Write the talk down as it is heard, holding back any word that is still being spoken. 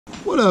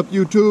What up,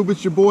 YouTube?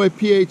 It's your boy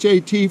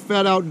Phat,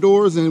 Phat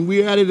Outdoors, and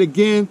we're at it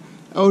again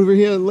over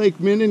here at Lake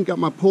Minden. Got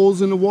my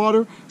poles in the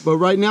water, but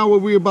right now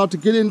what we're about to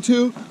get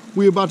into,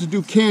 we're about to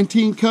do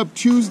Canteen Cup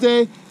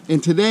Tuesday,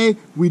 and today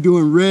we're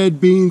doing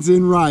red beans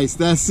and rice.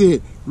 That's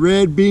it,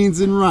 red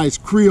beans and rice,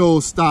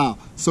 Creole style.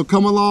 So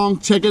come along,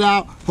 check it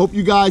out. Hope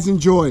you guys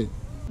enjoy it.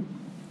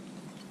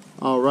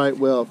 All right,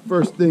 well,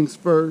 first things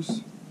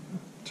first.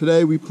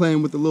 Today we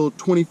playing with the little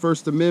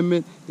 21st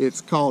Amendment.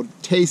 It's called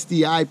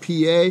Tasty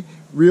IPA.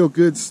 Real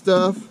good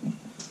stuff.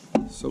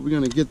 So we're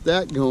gonna get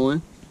that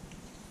going.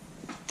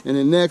 And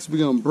then next we're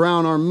gonna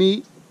brown our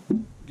meat,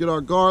 get our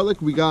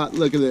garlic. We got,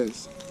 look at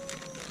this.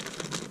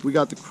 We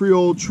got the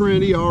Creole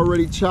Trinity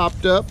already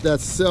chopped up.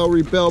 That's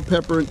celery, bell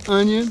pepper, and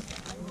onion.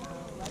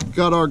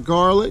 Got our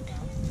garlic.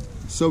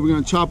 So we're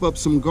gonna chop up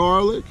some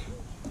garlic.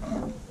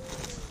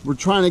 We're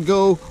trying to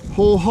go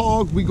whole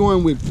hog. We're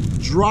going with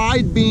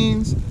dried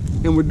beans,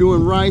 and we're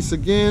doing rice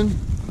again.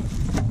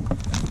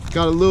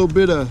 Got a little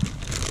bit of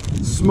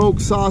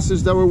smoked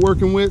sausage that we're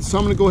working with. So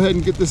I'm gonna go ahead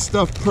and get this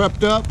stuff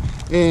prepped up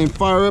and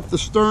fire up the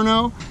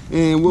sterno,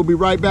 and we'll be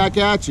right back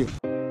at you.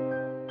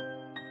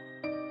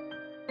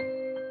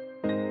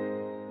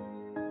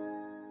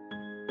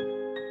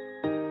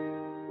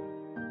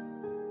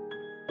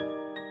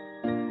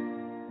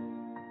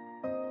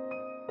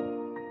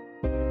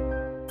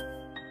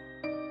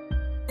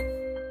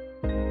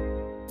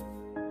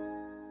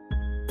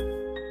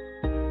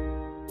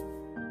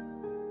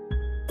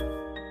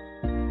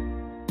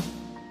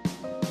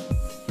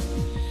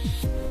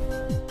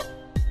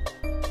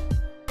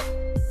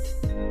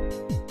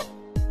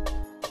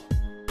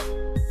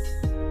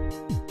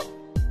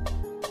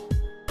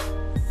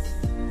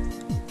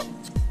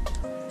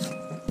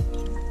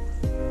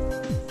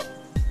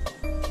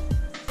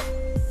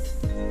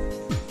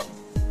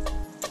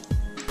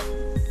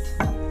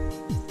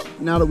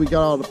 Now that we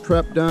got all the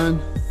prep done,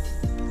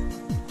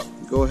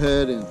 go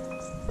ahead and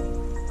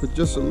put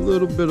just a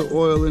little bit of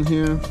oil in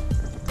here.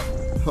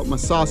 Help my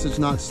sausage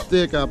not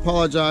stick. I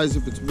apologize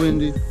if it's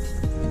windy.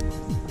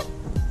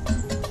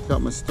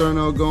 Got my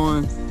sterno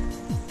going.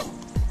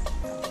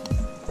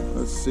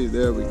 Let's see,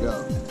 there we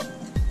go.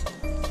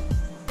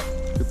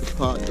 Get the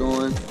pot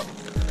going.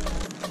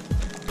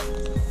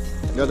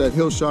 Got that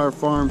Hillshire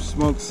Farm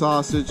smoked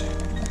sausage.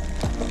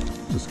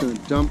 Just gonna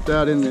dump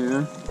that in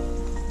there.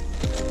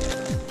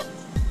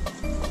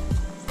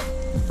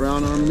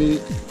 Brown our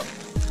meat.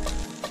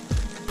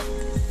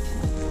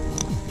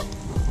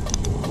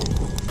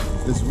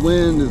 This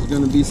wind is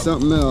going to be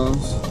something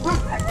else,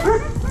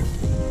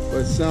 but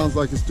it sounds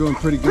like it's doing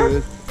pretty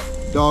good.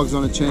 Dogs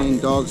on a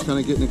chain, dogs kind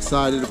of getting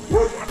excited.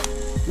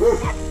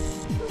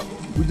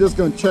 We're just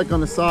going to check on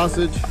the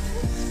sausage.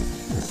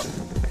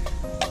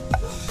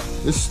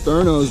 This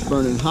sterno is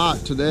burning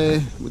hot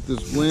today with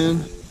this wind.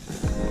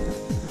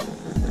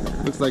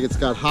 Looks like it's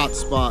got hot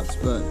spots,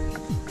 but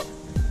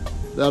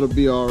that'll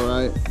be all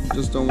right.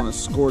 Just don't want to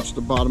scorch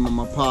the bottom of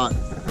my pot.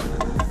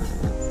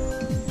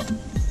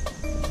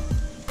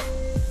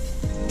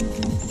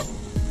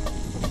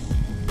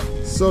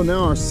 So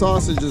now our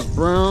sausage is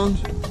browned.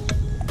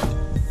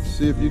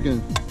 See if you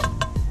can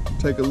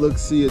take a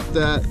look-see at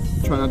that.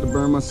 Try not to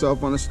burn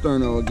myself on a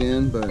sterno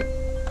again, but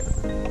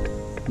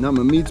now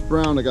my meat's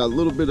brown. I got a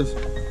little bit of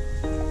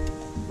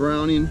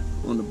browning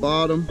on the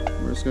bottom.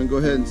 We're just gonna go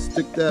ahead and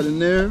stick that in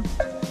there.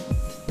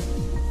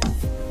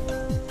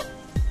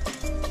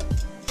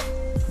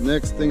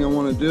 Next thing I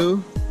want to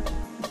do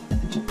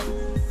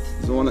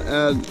is I want to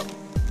add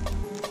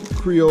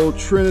Creole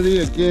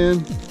Trinity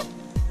again.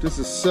 This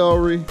is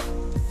celery,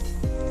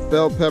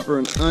 bell pepper,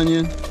 and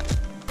onion.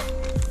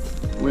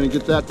 We're going to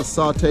get that to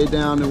saute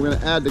down, and we're going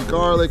to add the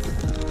garlic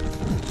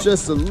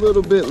just a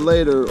little bit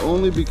later,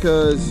 only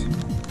because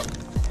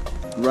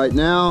right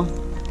now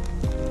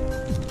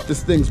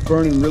this thing's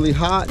burning really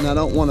hot and I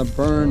don't want to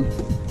burn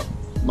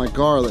my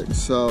garlic.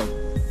 So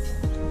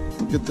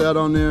get that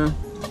on there.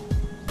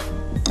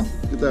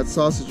 That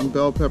sausage and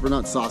bell pepper,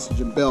 not sausage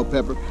and bell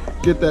pepper.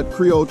 Get that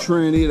Creole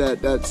Trinity,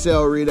 that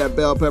celery, that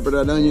bell pepper,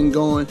 that onion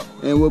going,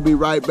 and we'll be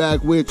right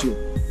back with you.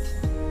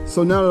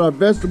 So now that our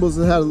vegetables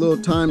have had a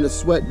little time to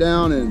sweat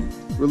down and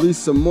release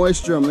some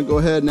moisture, I'm gonna go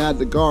ahead and add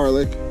the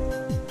garlic.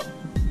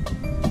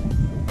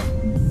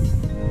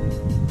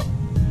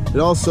 It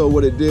also,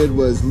 what it did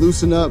was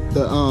loosen up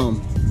the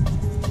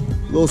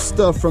little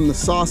stuff from the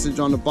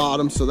sausage on the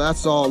bottom, so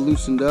that's all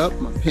loosened up.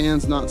 My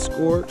pan's not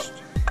scorched.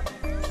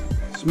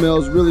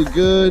 Smells really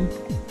good.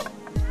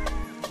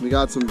 We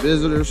got some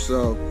visitors,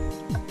 so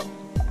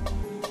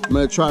I'm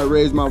gonna try to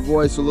raise my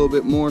voice a little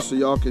bit more so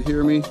y'all can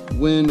hear me,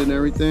 wind and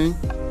everything.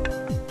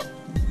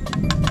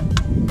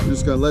 I'm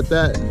just gonna let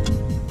that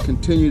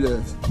continue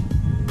to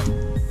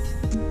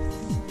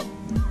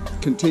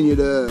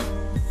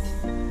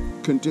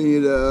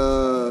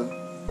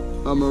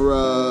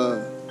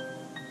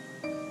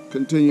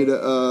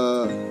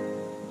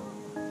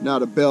now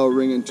the bell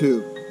ringing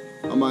too.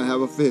 I might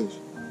have a fish.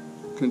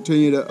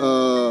 Continue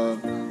to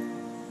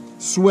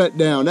sweat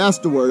down. That's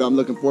the word I'm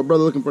looking for.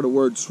 Brother looking for the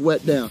word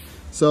sweat down.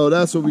 So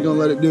that's what we're gonna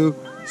let it do.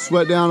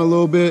 sweat down a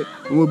little bit,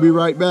 and we'll be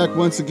right back.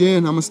 Once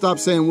again, I'm gonna stop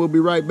saying we'll be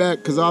right back,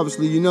 because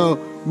obviously you know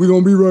we're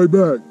gonna be right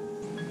back.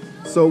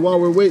 So while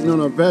we're waiting on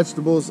our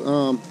vegetables,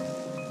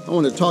 I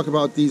want to talk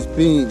about these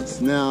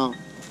beans. Now,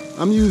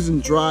 I'm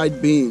using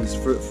dried beans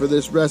for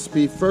this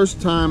recipe.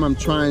 First time I'm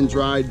trying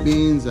dried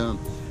beans. I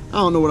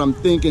don't know what I'm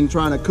thinking,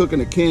 trying to cook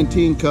in a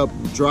Canteen Cup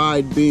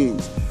dried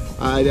beans.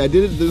 I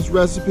did this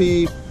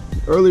recipe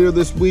earlier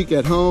this week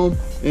at home,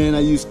 and I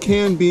used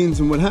canned beans,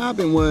 and what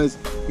happened was,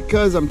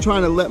 because I'm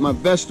trying to let my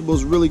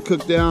vegetables really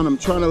cook down, I'm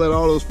trying to let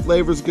all those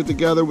flavors get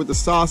together with the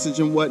sausage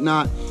and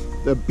whatnot,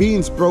 the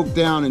beans broke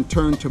down and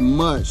turned to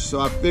mush. So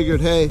I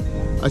figured, hey,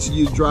 I should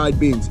use dried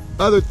beans.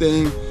 Other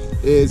thing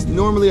is,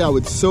 normally I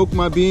would soak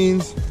my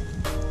beans,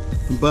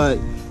 but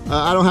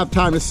I don't have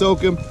time to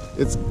soak them.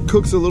 It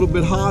cooks a little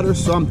bit hotter,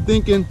 so I'm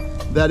thinking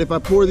that if I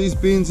pour these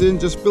beans in,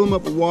 just fill them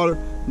up with water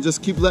and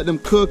just keep letting them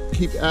cook,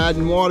 keep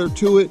adding water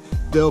to it,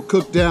 they'll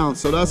cook down.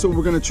 So that's what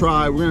we're gonna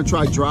try. We're gonna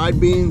try dried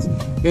beans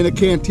in a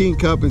Canteen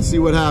Cup and see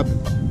what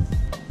happens.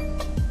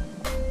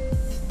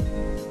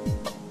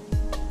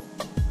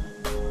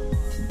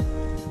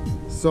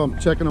 So I'm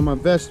checking on my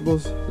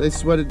vegetables. They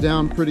sweated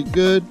down pretty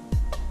good.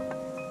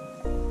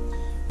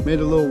 Made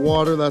a little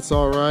water, that's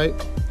all right.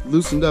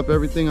 Loosened up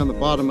everything on the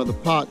bottom of the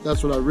pot.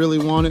 That's what I really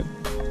wanted.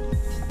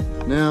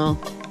 Now,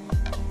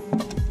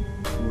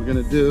 what we're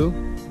gonna do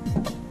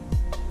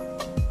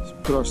is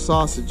put our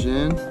sausage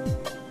in.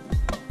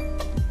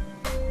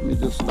 Let me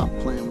just stop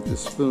playing with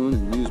this spoon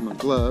and use my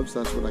gloves.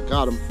 That's what I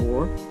got them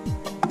for.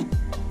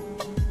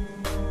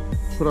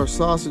 Put our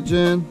sausage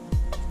in.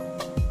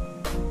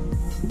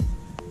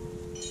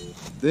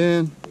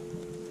 Then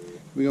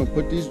we're gonna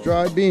put these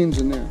dried beans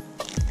in there.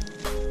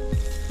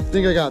 I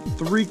think I got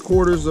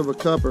 3/4 of a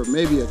cup, or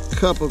maybe a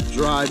cup of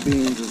dried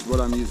beans is what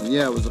I'm using.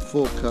 Yeah, it was a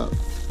full cup.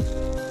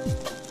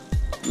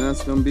 And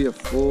that's gonna be a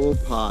full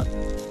pot.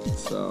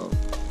 So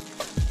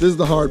this is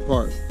the hard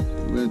part.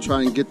 I'm gonna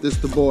try and get this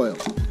to boil.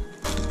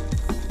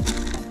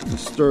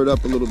 Stir it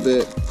up a little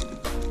bit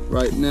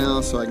right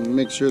now so I can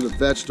make sure the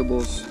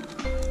vegetables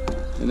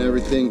and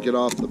everything get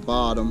off the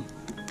bottom.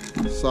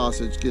 The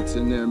sausage gets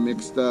in there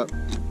mixed up.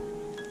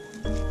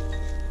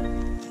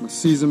 I'm gonna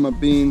season my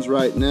beans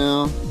right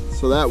now,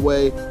 so that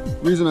way, the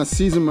reason I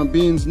season my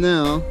beans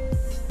now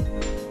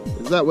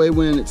is that way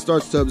when it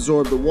starts to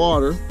absorb the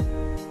water,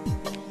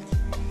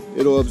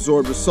 it'll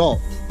absorb the salt.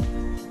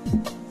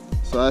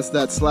 So that's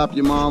that slap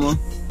your mama.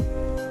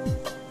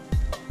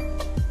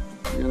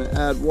 We're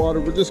gonna add water.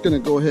 We're just gonna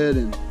go ahead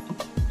and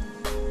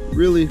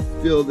really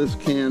fill this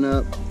can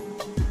up.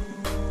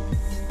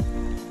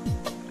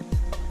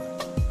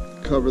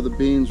 Cover the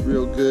beans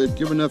real good.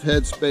 Give enough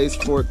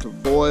headspace for it to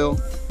boil.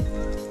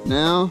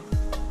 Now,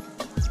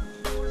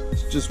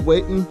 it's just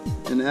waiting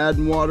and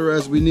adding water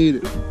as we need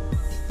it.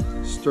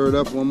 Stir it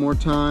up one more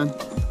time.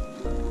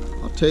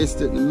 I'll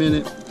taste it in a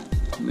minute.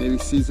 Maybe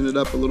season it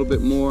up a little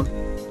bit more.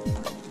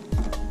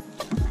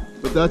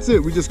 But that's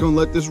it. We're just gonna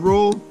let this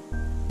roll.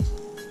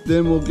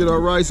 Then we'll get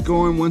our rice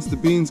going once the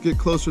beans get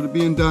closer to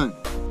being done.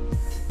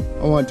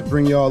 I wanted to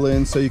bring y'all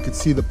in so you could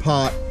see the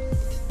pot.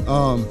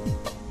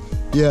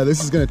 Yeah,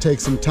 this is gonna take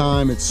some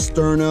time. It's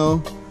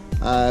sterno.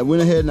 I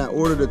went ahead and I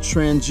ordered a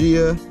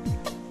Trangia,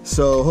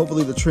 so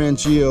hopefully the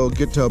Trangia will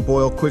get to a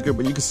boil quicker,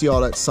 but you can see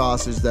all that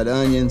sausage, that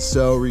onion,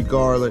 celery,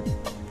 garlic,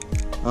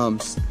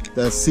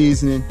 that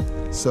seasoning.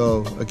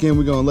 So again,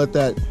 we're gonna let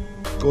that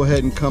go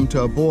ahead and come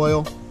to a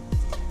boil,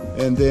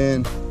 and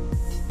then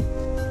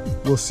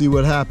we'll see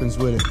what happens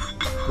with it.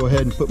 Go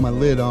ahead and put my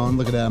lid on.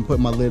 Look at that, I'm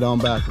putting my lid on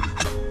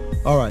backwards.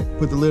 All right,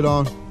 put the lid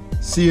on.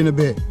 See you in a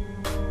bit.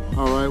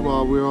 All right,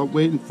 while we're all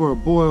waiting for a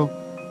boil,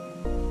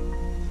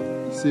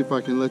 let's see if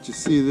I can let you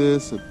see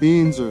this. The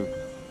beans are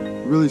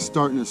really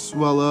starting to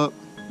swell up.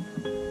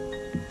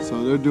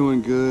 So they're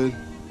doing good.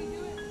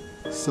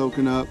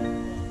 Soaking up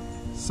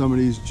some of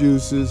these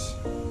juices.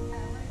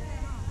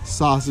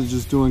 Sausage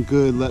is doing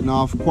good, letting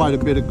off quite a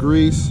bit of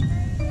grease.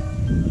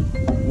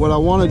 What I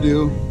want to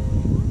do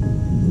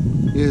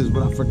is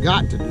what I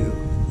forgot to do.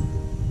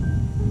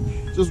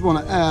 Just want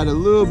to add a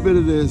little bit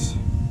of this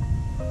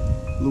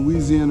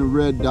Louisiana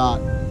red dot.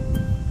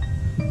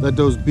 Let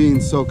those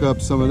beans soak up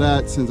some of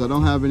that. Since I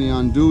don't have any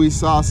andouille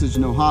sausage,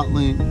 no hot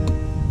link,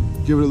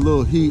 give it a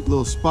little heat, a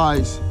little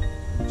spice.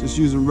 Just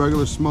using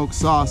regular smoked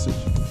sausage.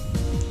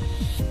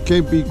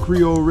 Can't beat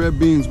Creole red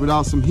beans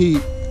without some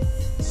heat.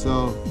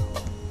 So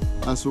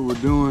that's what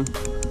we're doing.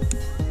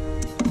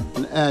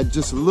 And add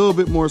just a little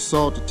bit more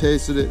salt to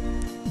taste it.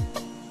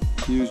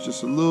 Use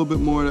just a little bit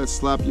more of that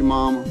slap your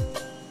mama.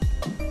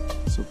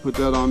 So put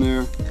that on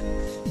there.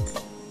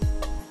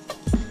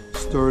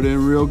 Stir it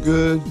in real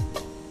good.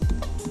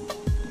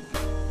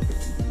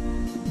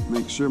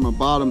 Make sure my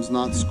bottom's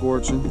not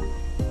scorching.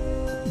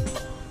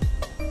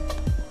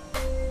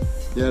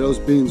 Yeah, those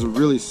beans are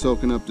really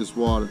soaking up this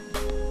water.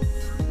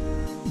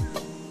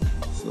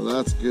 So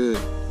that's good.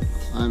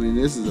 I mean,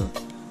 this is a,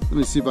 let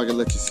me see if I can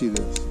let you see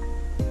this.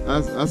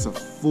 That's a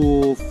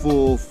full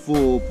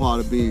pot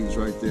of beans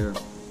right there.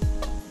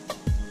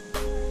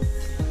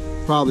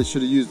 Probably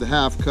should have used a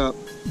half cup.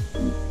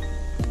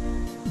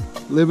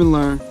 live and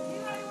learn.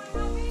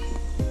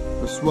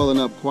 They're swelling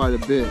up quite a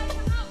bit.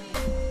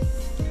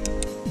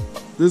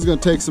 This is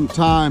gonna take some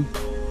time.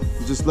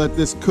 Just let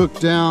this cook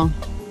down.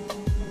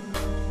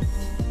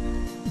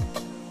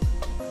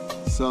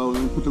 So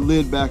let me put the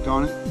lid back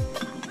on it.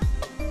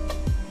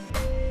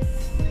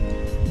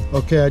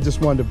 Okay, I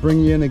just wanted to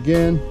bring you in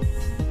again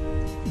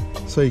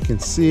so you can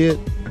see it.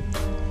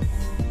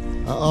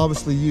 I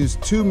obviously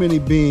used too many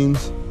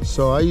beans,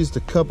 so I used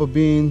a cup of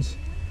beans.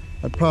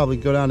 I'd probably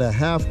go down to a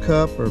half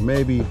cup or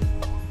maybe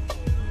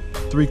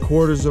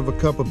 3/4 of a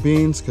cup of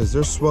beans because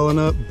they're swelling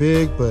up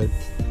big, but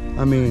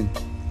I mean,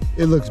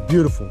 it looks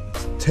beautiful.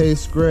 It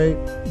tastes great.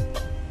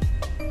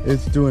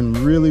 It's doing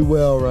really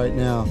well right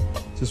now.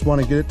 Just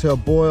want to get it to a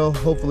boil,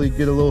 hopefully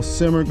get a little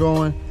simmer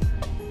going.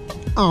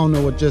 I don't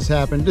know what just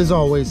happened. This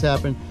always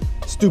happens.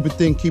 Stupid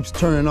thing keeps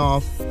turning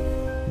off.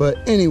 But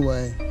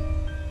anyway,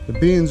 the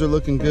beans are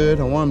looking good.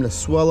 I want them to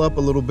swell up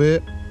a little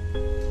bit.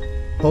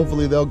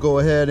 Hopefully they'll go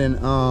ahead and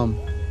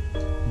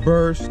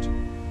burst.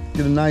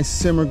 Get a nice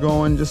simmer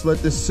going. Just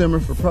let this simmer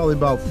for probably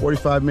about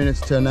 45 minutes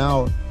to an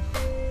hour.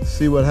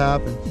 See what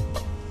happens.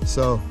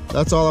 So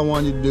that's all I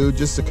wanted you to do,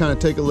 just to kind of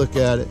take a look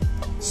at it.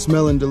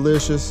 Smelling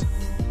delicious,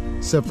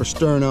 except for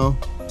sterno.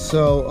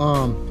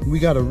 So we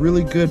got a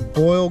really good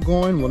boil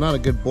going. Well, not a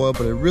good boil,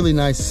 but a really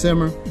nice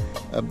simmer.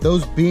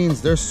 Those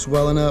beans, they're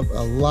swelling up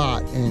a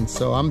lot, and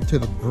so I'm to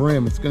the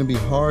brim. It's gonna be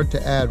hard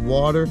to add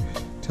water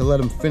to let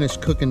them finish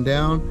cooking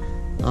down.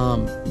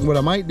 What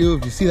I might do,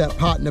 if you see that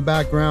pot in the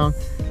background,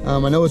 I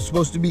know it's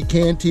supposed to be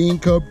Canteen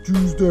Cup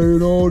Tuesday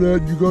and all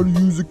that. You gotta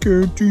use a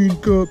canteen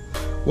cup.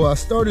 Well, I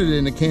started it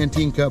in a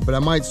canteen cup, but I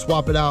might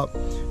swap it out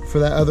for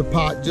that other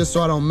pot just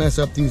so I don't mess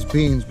up these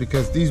beans,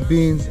 because these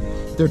beans,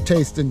 they're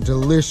tasting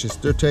delicious.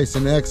 They're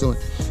tasting excellent.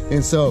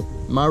 And so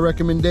my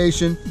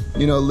recommendation,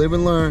 you know, live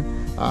and learn.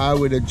 I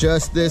would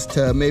adjust this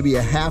to maybe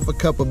a half a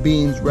cup of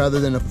beans rather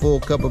than a full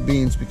cup of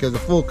beans, because a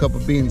full cup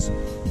of beans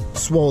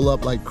swole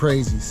up like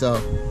crazy. So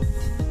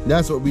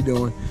that's what we're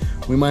doing.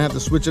 We might have to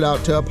switch it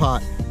out to a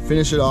pot,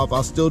 finish it off.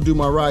 I'll still do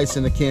my rice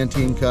in a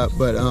canteen cup,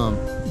 but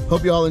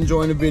hope y'all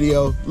enjoying the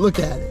video. Look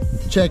at it,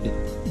 check it,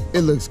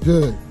 it looks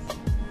good.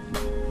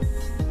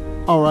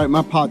 All right,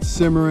 my pot's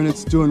simmering,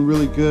 it's doing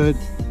really good.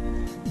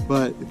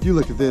 But if you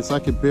look at this, I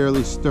could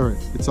barely stir it.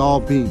 It's all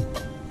bean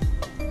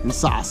and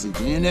sausage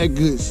and that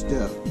good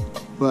stuff.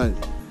 But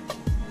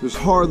there's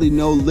hardly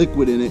no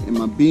liquid in it, and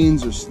my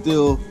beans are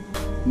still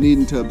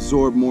needing to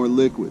absorb more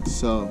liquid.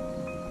 So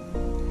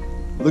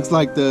looks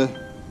like the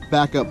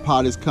backup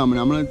pot is coming.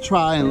 I'm gonna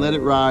try and let it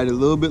ride a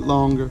little bit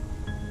longer,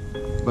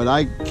 but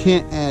I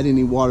can't add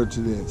any water to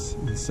this.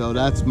 So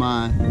that's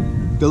my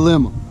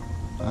dilemma.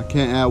 I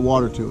can't add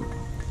water to it.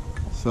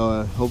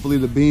 So hopefully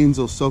the beans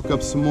will soak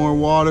up some more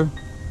water.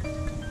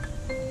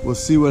 We'll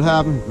see what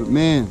happens, but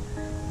man,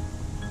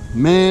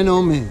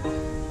 oh man.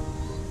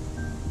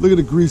 Look at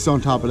the grease on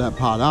top of that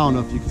pot. I don't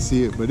know if you can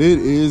see it, but it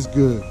is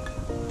good.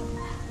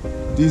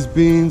 These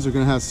beans are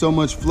gonna have so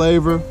much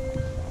flavor.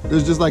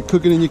 It's just like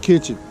cooking in your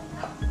kitchen.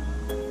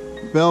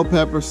 Bell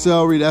pepper,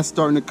 celery, that's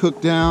starting to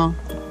cook down.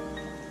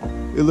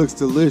 It looks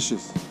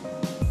delicious.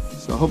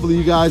 So hopefully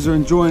you guys are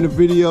enjoying the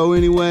video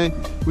anyway.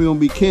 We're gonna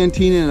be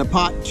canteening in a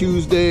pot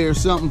Tuesday or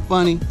something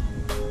funny.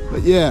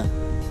 But yeah,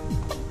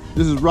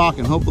 this is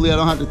rocking. Hopefully I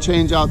don't have to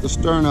change out the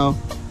sterno.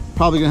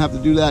 Probably gonna have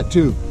to do that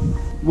too.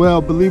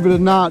 Well, believe it or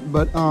not,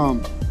 but I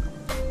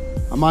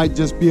might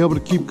just be able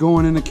to keep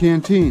going in the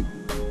canteen.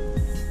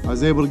 I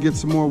was able to get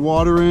some more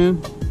water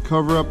in,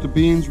 cover up the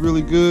beans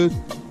really good.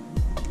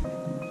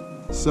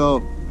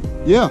 So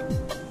yeah,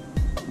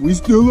 we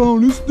still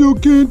on. It's still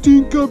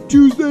Canteen Cup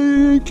Tuesday.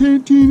 It ain't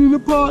canteen in a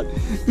pot.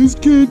 It's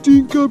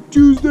Canteen Cup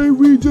Tuesday.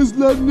 We just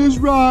letting this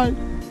ride.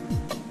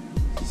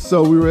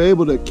 So we were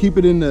able to keep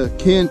it in the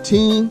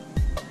canteen.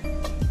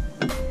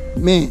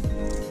 Man,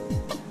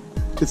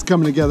 it's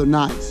coming together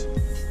nice.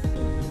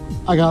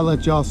 I gotta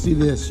let y'all see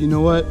this. You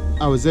know what?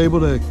 I was able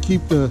to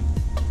keep the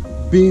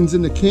beans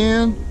in the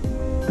can.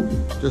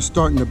 They're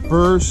starting to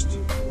burst.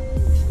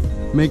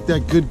 Make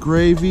that good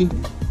gravy.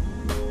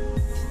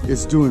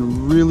 It's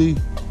doing really,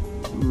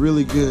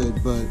 really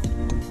good. But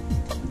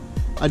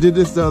I did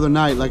this the other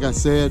night, like I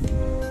said.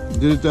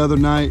 Did it the other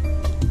night.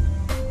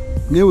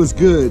 And it was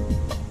good.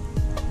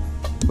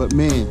 But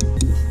man,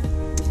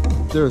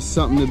 there is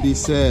something to be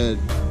said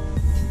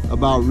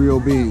about real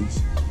beans.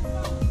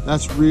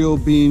 That's real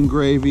bean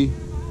gravy,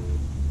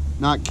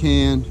 not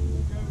canned.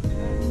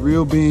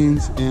 Real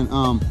beans. And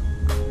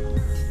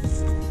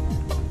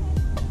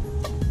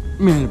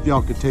man, if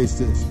y'all could taste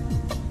this.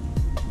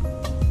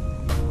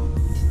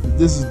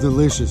 This is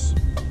delicious.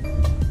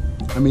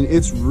 I mean,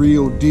 it's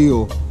real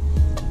deal.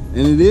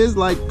 And it is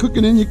like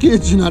cooking in your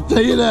kitchen, I'll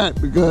tell you that,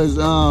 because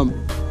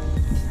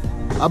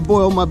I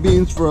boiled my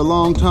beans for a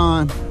long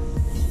time,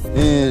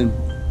 and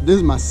this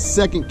is my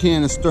second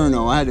can of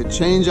sterno. I had to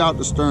change out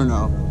the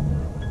sterno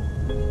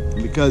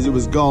because it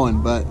was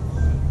going, but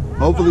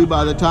hopefully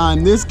by the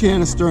time this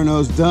can of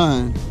sterno is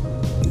done,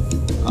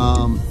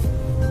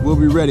 we'll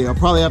be ready. I'll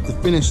probably have to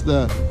finish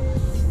the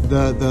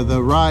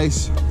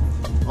rice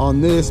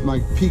on this,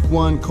 my Peak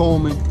 1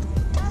 Coleman,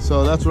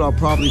 So that's what I'll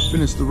probably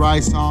finish the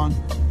rice on.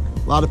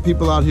 A lot of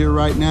people out here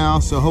right now,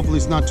 so hopefully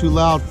it's not too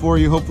loud for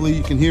you. Hopefully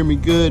you can hear me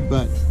good,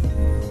 but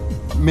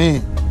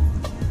man,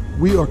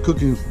 we are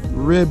cooking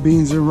red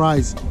beans and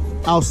rice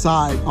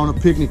outside on a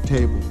picnic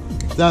table.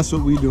 That's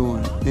what we're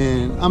doing,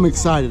 and I'm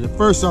excited. At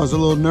first I was a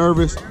little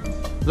nervous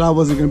that I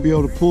wasn't gonna be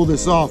able to pull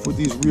this off with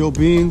these real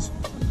beans.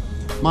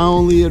 My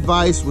only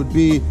advice would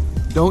be,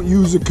 don't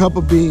use a cup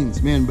of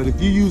beans, man, but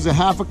if you use a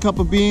half a cup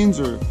of beans,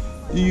 or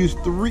you use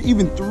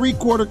even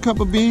 3/4 cup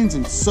of beans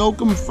and soak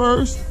them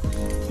first.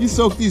 You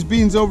soak these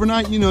beans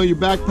overnight, you know, you're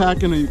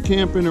backpacking or you're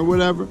camping or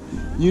whatever,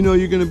 you know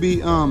you're gonna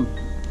be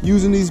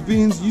using these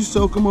beans, you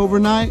soak them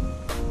overnight,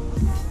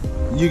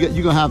 you're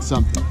gonna have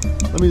something.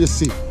 Let me just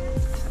see.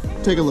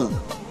 Take a look.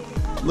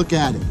 Look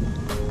at it.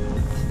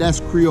 That's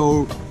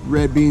Creole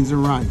red beans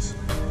and rice.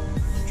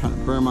 I'm trying to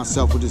burn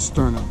myself with this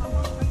sterno.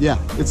 Yeah,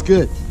 it's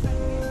good.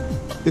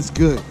 It's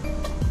good.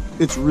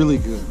 It's really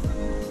good.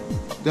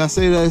 Did I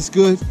say that it's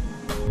good?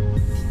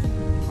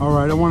 All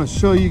right, I want to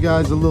show you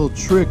guys a little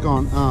trick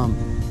on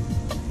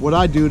what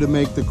I do to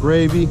make the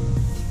gravy.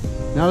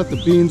 Now that the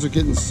beans are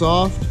getting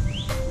soft,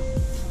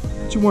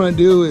 what you want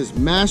to do is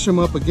mash them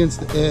up against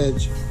the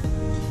edge.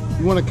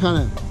 You want to kind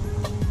of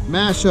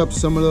mash up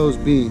some of those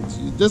beans,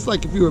 just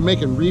like if you were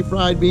making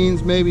refried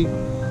beans maybe,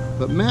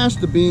 but mash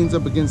the beans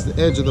up against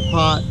the edge of the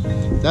pot.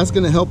 That's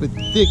going to help it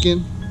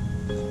thicken.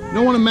 You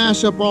don't want to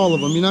mash up all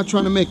of them. You're not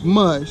trying to make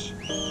mush,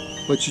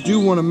 but you do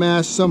want to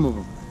mash some of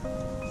them.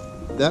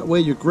 That way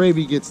your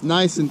gravy gets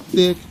nice and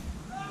thick.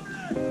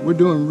 We're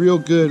doing real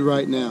good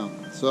right now.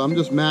 So I'm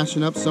just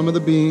mashing up some of the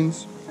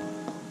beans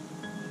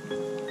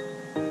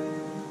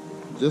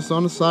just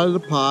on the side of the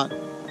pot.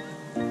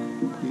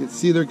 You can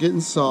see they're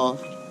getting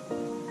soft.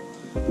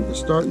 They're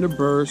starting to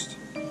burst.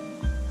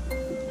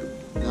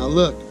 Now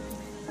look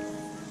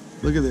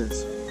at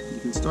this. You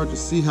can start to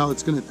see how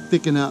it's going to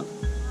thicken up.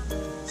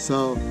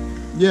 So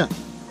yeah,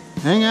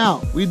 hang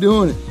out. We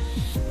doing it.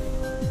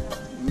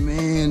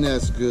 Man,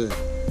 that's good.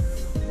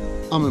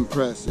 I'm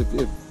impressed.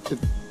 If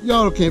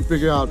y'all can't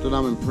figure out that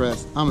I'm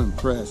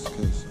impressed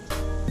because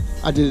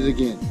I did it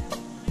again.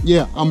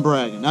 Yeah, I'm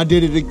bragging. I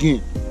did it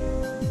again.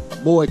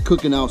 Boy,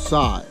 cooking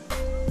outside.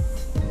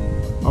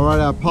 All right,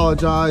 I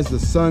apologize. The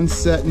sun's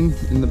setting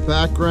in the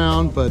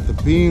background, but the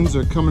beans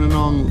are coming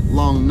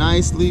along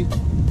nicely.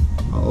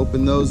 I'll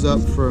open those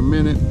up for a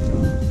minute.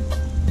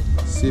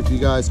 See if you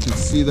guys can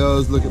see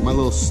those. Look at my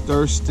little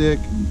stir stick.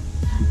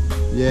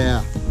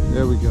 Yeah,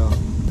 there we go.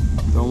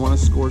 Don't want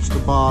to scorch the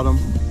bottom.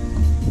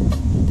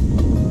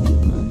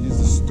 Use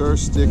the stir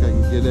stick, I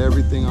can get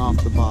everything off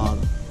the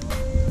bottom.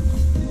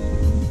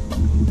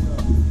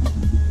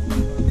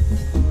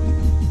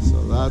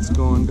 So that's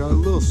going, got a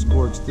little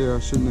scorch there. I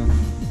shouldn't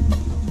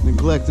have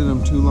neglected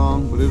them too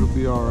long, but it'll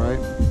be all right.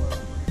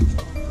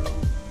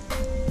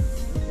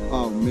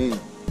 Oh man,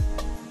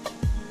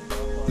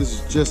 this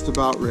is just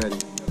about ready.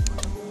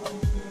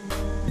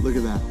 Look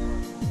at that.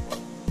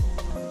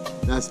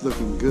 That's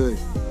looking good.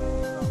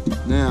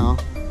 Now,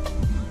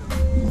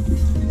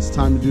 it's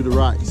time to do the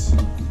rice.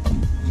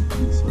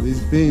 So these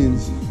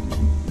beans,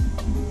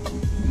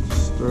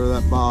 stir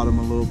that bottom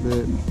a little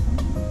bit.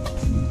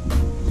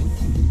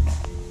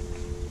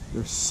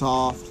 They're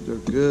soft, they're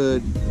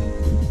good.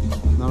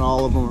 Not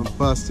all of them are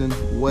busting.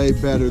 Way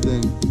better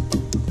than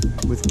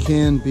with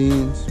canned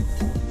beans.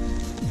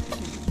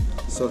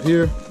 So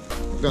here,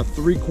 I've got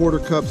 3/4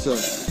 cups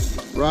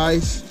of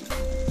rice.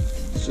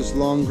 It's just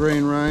long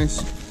grain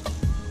rice.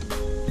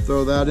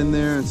 Throw that in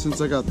there, and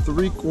since I got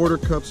 3/4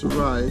 cups of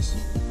rice,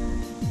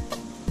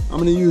 I'm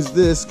gonna use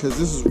this because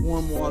this is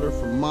warm water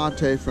from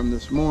mate from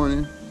this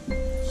morning,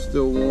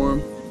 still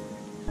warm.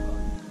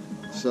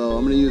 So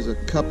I'm gonna use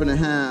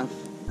 1.5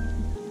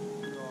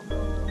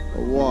 cups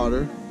of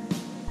water.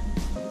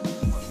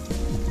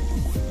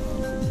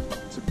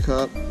 It's a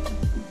cup.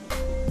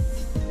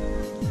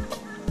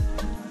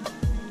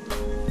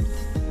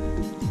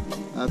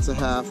 That's a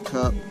 1/2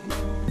 cup.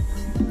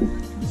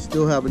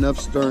 Still have enough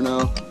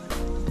sterno.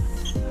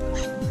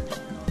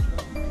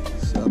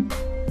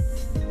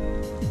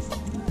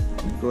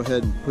 Go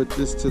ahead and put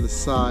this to the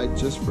side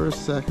just for a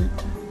second.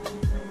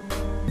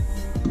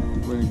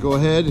 We're gonna go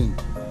ahead and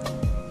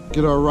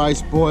get our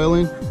rice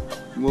boiling,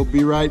 and we'll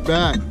be right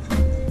back.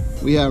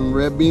 We having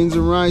red beans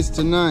and rice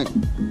tonight.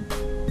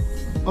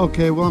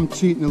 Okay, well I'm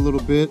cheating a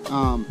little bit.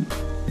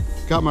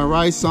 Got my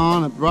rice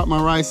on. I brought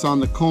my rice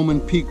on the Coleman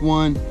Peak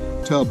 1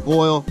 to a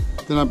boil.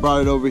 Then I brought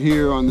it over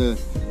here on the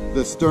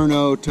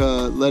sterno to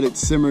let it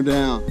simmer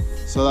down.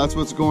 So that's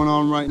what's going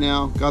on right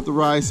now. Got the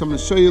rice. I'm gonna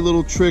show you a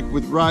little trick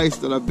with rice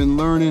that I've been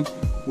learning.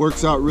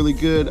 Works out really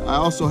good. I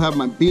also have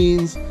my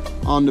beans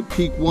on the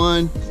Peak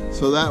 1,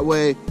 so that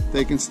way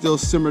they can still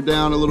simmer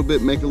down a little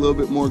bit, make a little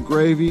bit more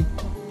gravy.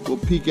 We'll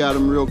peek at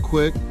them real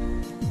quick.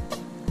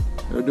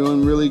 They're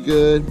doing really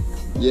good.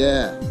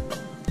 Yeah.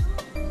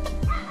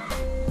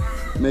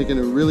 Making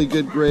a really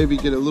good gravy,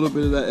 get a little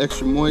bit of that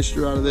extra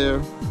moisture out of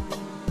there.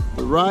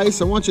 The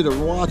rice, I want you to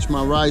watch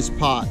my rice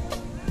pot.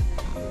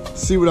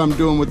 See what I'm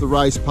doing with the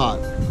rice pot.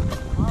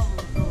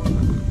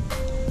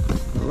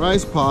 The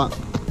rice pot,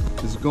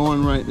 is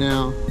going right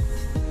now.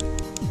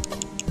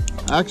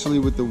 Actually,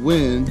 with the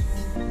wind,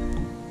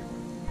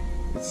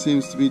 it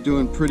seems to be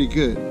doing pretty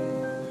good.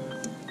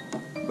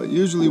 But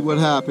usually what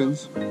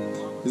happens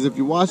is if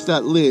you watch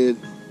that lid,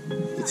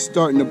 it's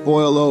starting to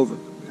boil over.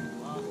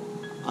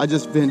 I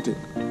just vent it.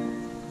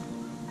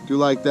 Do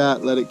like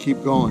that, let it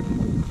keep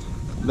going.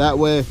 That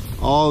way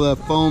all the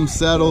foam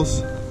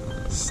settles,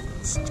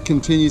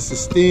 continues to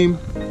steam,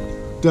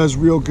 does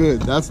real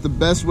good. That's the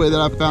best way that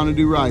I've found to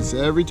do rice.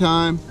 Every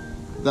time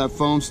that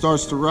foam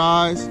starts to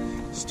rise,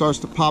 starts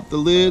to pop the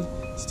lid,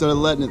 instead of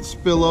letting it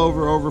spill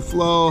over,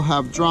 overflow,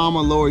 have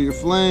drama, lower your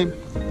flame,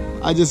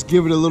 I just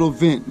give it a little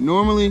vent.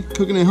 Normally,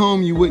 cooking at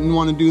home, you wouldn't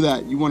want to do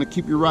that. You want to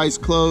keep your rice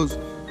closed,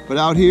 but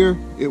out here,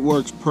 it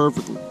works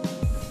perfectly.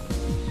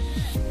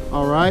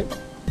 All right.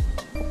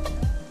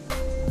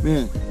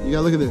 Man, you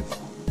gotta look at this.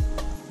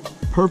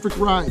 Perfect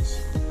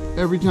rice,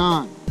 every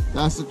time.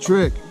 That's the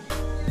trick.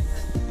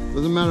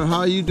 Doesn't matter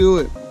how you do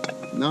it.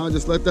 Now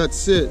just let that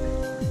sit.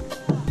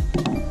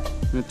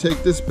 I'm gonna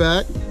take this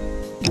back.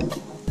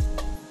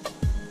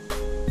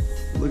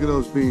 Look at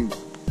those beans.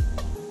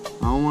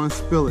 I don't want to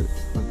spill it,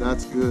 but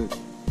that's good.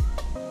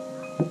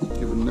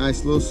 Give it a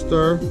nice little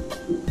stir.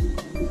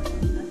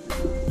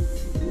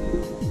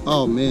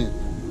 Oh man.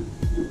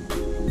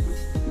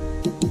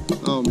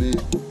 Oh man.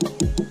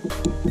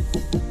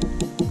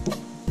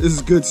 This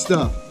is good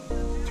stuff.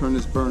 Turn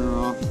this burner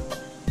off.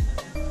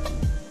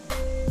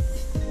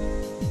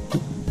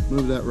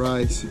 Move that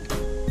rice.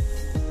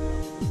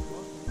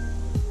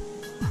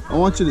 I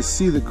want you to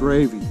see the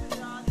gravy.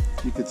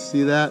 If you could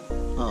see that.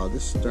 Oh,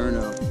 this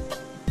sterno.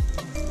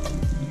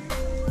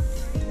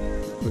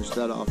 Push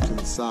that off to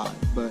the side.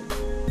 But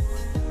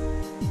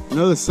I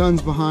know the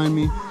sun's behind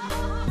me.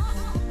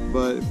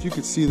 But if you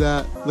could see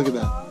that, look at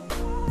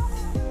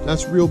that.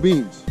 That's real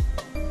beans.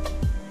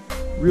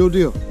 Real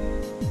deal.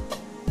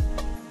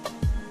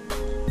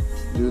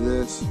 Do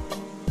this.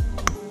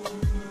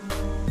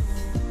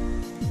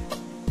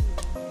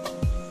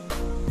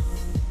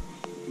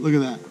 Look at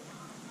that.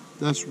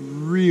 That's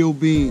real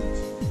beans.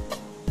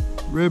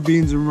 Red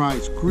beans and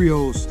rice,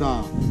 Creole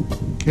style.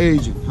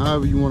 Cajun,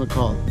 however you want to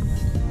call it.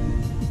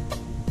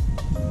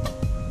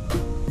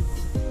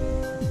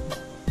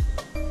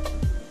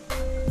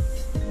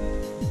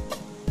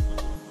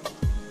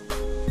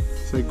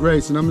 Say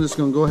grace, and I'm just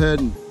gonna go ahead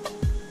and,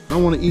 I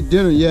don't want to eat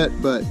dinner yet,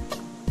 but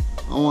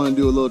I want to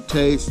do a little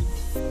taste.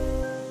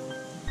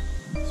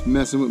 It's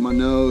messing with my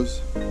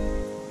nose.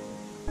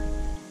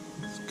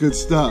 It's good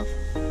stuff.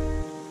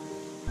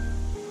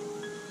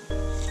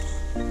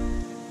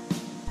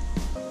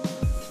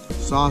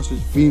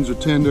 Sausage, beans are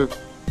tender.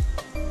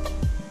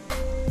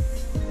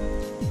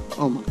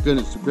 Oh my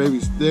goodness, the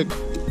gravy's thick.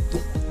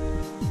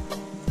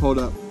 Hold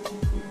up.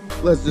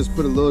 Let's just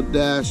put a little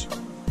dash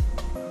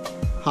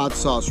hot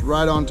sauce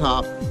right on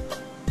top.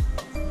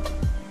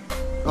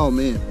 Oh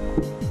man.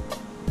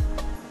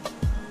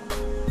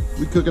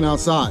 We cooking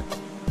outside.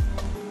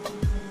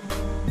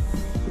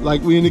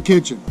 Like we in the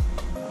kitchen.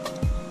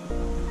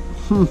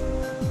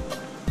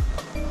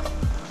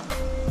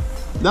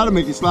 That'll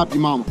make you slap your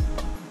mama.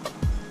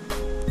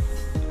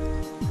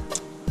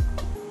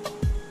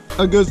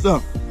 That's good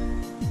stuff.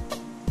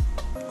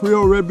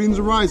 Creole red beans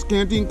and rice,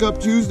 Canteen Cup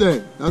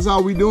Tuesday. That's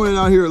how we doing it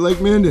out here at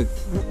Lake Minden.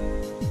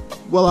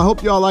 Well, I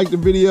hope y'all liked the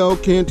video.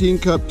 Canteen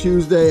Cup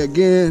Tuesday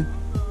again.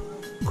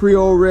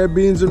 Creole red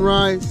beans and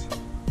rice.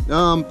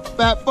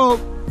 Fat folk,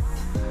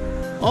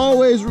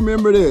 always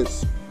remember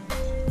this.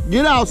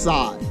 Get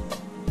outside,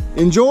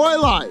 enjoy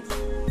life,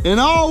 and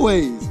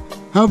always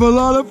have a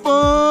lot of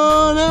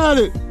fun at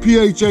it.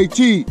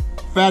 Phat,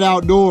 Phat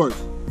Outdoors.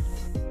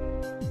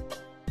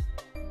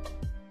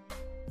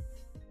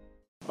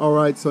 All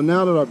right, so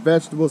now that our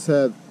vegetables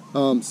have,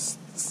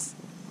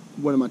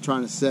 what am I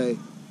trying to say?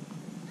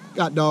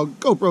 God dog,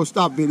 GoPro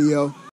stop video.